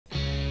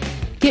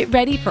Get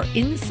ready for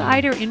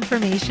insider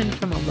information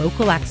from a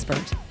local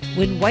expert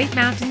when White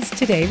Mountains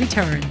Today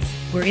returns.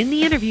 We're in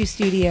the interview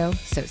studio,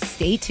 so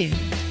stay tuned.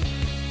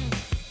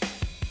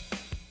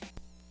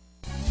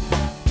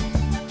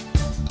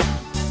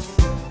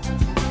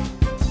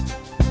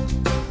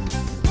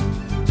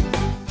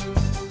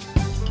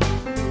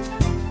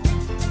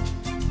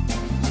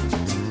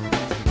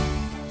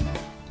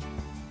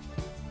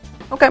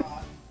 Okay.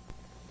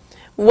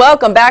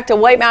 Welcome back to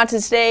White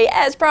Mountains Today.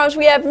 As promised,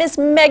 we have Miss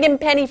Meghan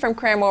Penny from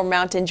Cranmore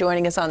Mountain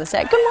joining us on the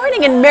set. Good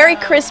morning and Merry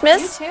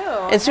Christmas. You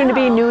too. It's soon to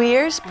be New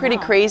Year's. Pretty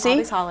crazy. All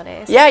these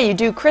holidays. Yeah, you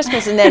do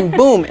Christmas and then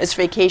boom, it's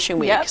vacation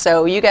week. Yep.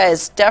 So you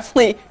guys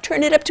definitely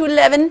turn it up to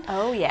 11.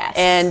 Oh, yes.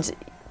 And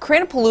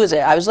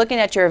Cranapalooza, I was looking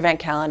at your event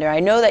calendar. I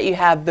know that you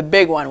have the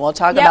big one. We'll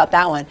talk about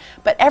that one.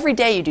 But every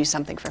day you do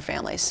something for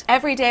families.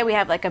 Every day we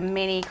have like a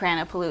mini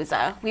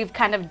Cranapalooza. We've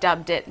kind of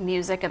dubbed it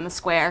Music in the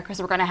Square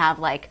because we're going to have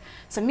like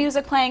some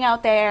music playing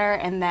out there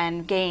and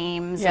then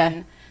games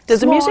and Does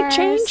the music s'mores.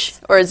 change?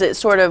 Or is it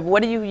sort of,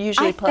 what do you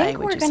usually play, I think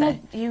would we're you going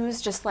say? to use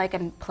just like a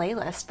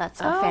playlist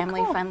that's a Oh,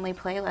 family-friendly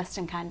playlist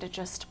and kind of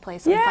just play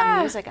some fun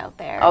music out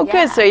there. Oh,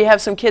 good. So you have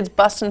some kids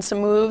busting some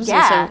moves?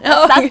 Yeah,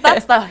 And some,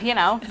 that's the, you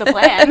know, the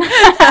plan.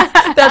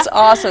 That's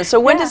awesome. So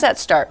when does that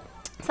start?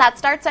 So that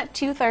starts at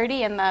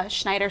 2:30 in the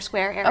Schneider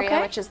Square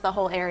area, which is the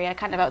whole area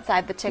kind of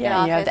outside the ticket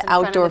office. You have the in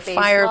front of outdoor the base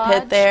fire lodge.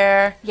 pit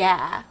there.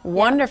 Yeah.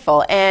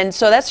 Wonderful. And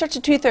so that starts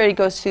at 2:30,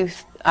 goes to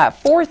 4:30.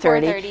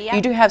 4:30, yeah.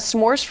 You do have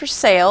s'mores for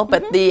sale,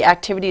 but the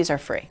activities are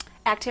free.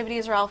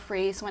 Activities are all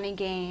free, so any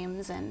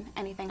games and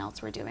anything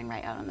else we're doing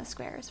right out on the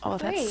square is for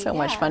free. Oh, that's so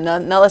much fun.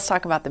 Now let's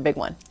talk about the big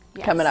one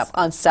coming up Yes.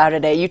 on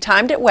Saturday. You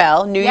timed it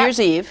well, New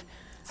Year's Eve.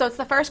 So it's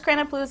the first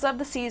Cranapalooza of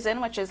the season,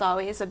 which is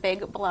always a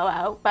big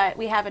blowout, but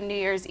we have a New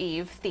Year's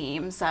Eve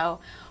theme, so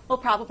we'll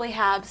probably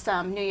have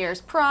some New Year's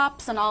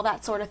props and all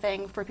that sort of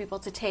thing for people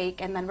to take,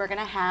 and then we're going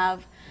to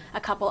have a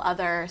couple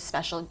other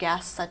special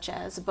guests, such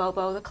as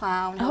Bobo the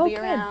Clown, he'll be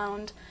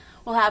around.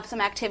 We'll have some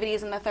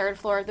activities on the third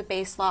floor of the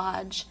base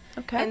lodge.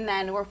 Okay. And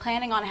then we're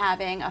planning on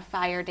having a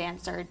fire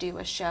dancer do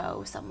a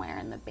show somewhere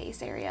in the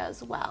base area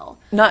as well.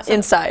 Not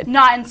inside.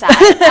 Not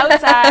inside,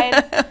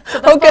 outside. So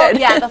the good.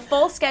 Yeah, the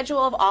full schedule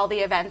of all the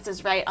events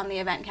is right on the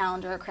event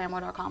calendar at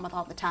cranmore.com with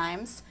all the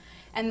times.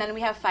 And then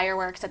we have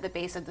fireworks at the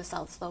base of the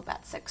South Slope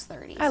at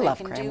 6:30. I love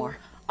you can Cranmore. do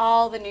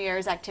all the New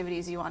Year's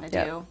activities you want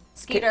to do.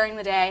 Ski during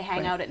the day,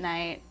 hang out at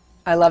night.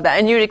 I love that.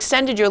 And you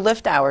extended your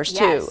lift hours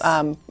too,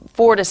 Yes.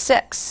 4 to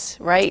 6,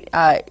 right?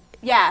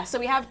 Yeah, so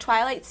we have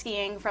twilight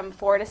skiing from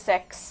 4 to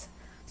 6.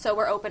 So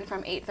we're open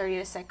from 8:30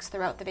 to 6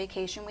 throughout the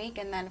vacation week,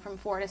 and then from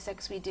 4 to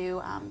 6 we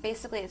do,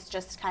 basically it's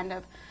just kind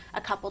of a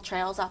couple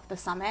trails off the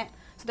summit.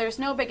 So there's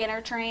no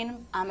beginner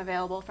train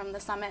available from the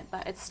summit,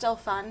 but it's still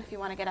fun if you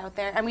want to get out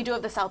there. And we do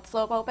have the South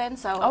Slope open,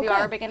 so if you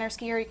are a beginner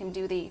skier, you can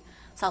do the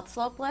South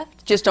Slope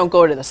lift. Just don't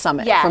go to the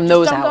summit from just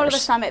those don't hours. go to the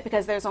summit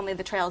because there's only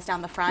the trails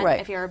down the front Right.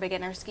 if you're a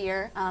beginner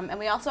skier. And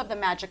we also have the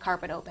magic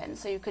carpet open,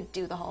 so you could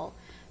do the whole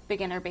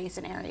beginner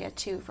basin area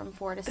too from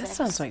 4 to 6. That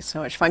sounds like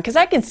so much fun because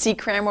I can see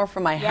Cranmore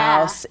from my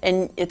house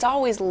and it's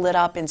always lit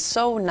up and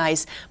so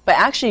nice. But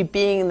actually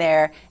being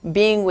there,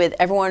 being with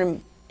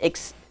everyone,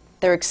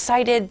 they're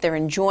excited, they're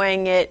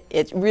enjoying it.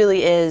 It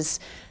really is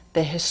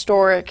the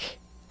historic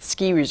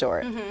ski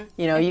resort.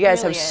 You know, you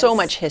guys really have so is.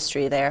 much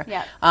history there.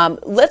 Yep.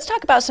 Let's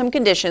talk about some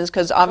conditions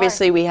because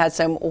obviously we had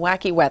some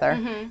wacky weather.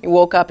 You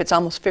woke up, it's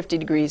almost 50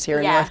 degrees here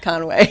in North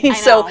Conway. I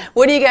So know.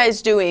 what are you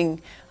guys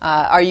doing?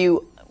 Are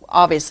you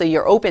obviously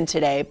you're open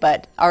today,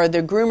 but are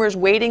the groomers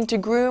waiting to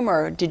groom,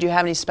 or did you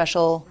have any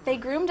special? They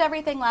groomed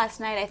everything last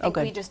night. I think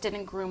good. we just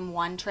didn't groom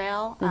one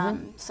trail,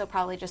 so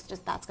probably just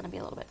that's going to be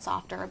a little bit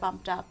softer or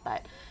bumped up.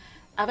 But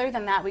other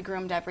than that, we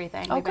groomed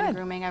everything. We've been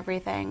grooming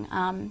everything.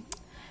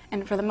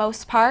 And for the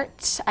most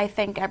part, I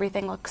think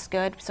everything looks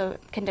good. So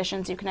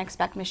conditions, you can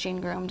expect machine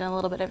groomed and a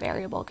little bit of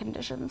variable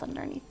conditions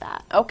underneath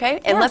that. Okay,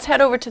 and let's head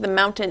over to the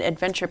Mountain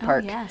Adventure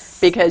Park. Yes.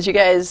 Because you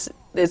guys,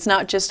 it's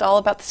not just all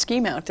about the ski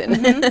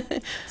mountain.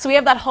 So we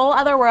have that whole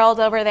other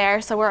world over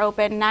there. So we're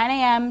open 9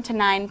 a.m. to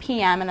 9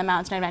 p.m. in the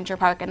Mountain Adventure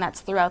Park, and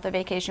that's throughout the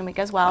vacation week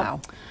as well.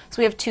 Wow.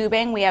 So we have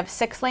tubing. We have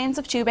 6 lanes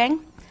of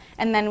tubing,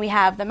 and then we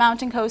have the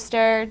mountain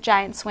coaster,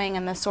 giant swing,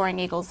 and the Soaring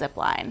Eagle zip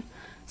line.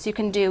 So you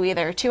can do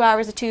either 2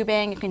 hours of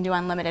tubing, you can do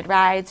unlimited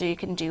rides, or you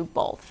can do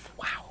both.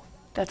 Wow,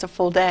 that's a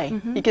full day.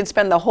 You can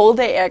spend the whole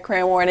day at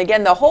Cranmore, and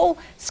again, the whole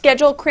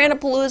schedule,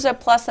 Cranapalooza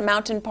plus the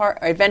Mountain Park,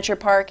 Adventure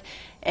Park,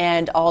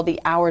 and all the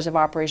hours of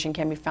operation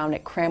can be found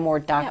at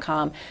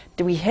cranmore.com. Yep.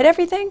 Did we hit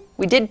everything?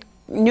 We did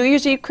New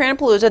Year's Eve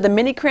Cranapalooza, the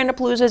mini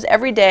Cranapaloozas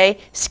every day,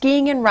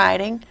 skiing and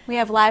riding. We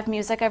have live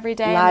music every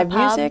day. Live in the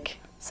pub, music.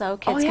 So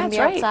kids can that's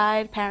be right.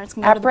 outside, parents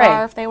can go to the Après.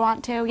 bar if they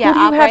want to. Yeah, Who do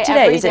you have Après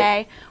today? every Is it-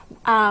 day.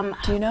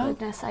 Do you know?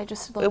 Goodness, I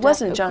just looked It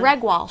wasn't up. John.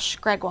 Greg Walsh.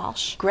 Greg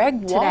Walsh.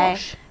 Greg today.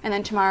 Walsh. And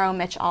then tomorrow,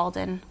 Mitch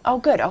Alden. Oh,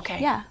 good. Okay.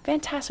 Yeah.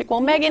 Fantastic.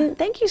 Well, Megan,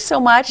 thank you so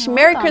much. You're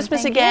Merry welcome.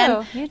 Christmas Thank again.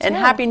 you. You And too.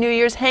 Happy New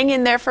Year's. Hang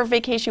in there for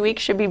vacation week.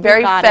 Should be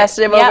very Got it.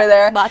 festive Yep, over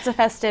there. Lots of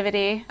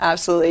festivity.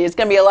 Absolutely. It's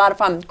going to be a lot of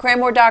fun.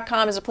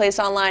 Cranmore.com is a place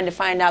online to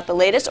find out the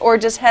latest, or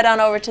just head on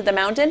over to the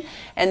mountain,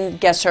 and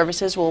guest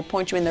services will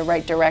point you in the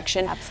right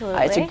direction.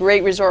 Absolutely. It's a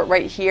great resort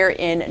right here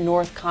in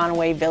North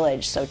Conway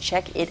Village, so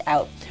check it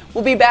out.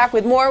 We'll be back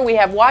with more. We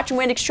have Watch and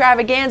Wind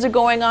Extravaganza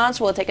going on,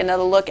 so we'll take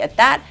another look at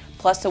that,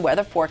 plus the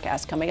weather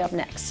forecast coming up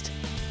next.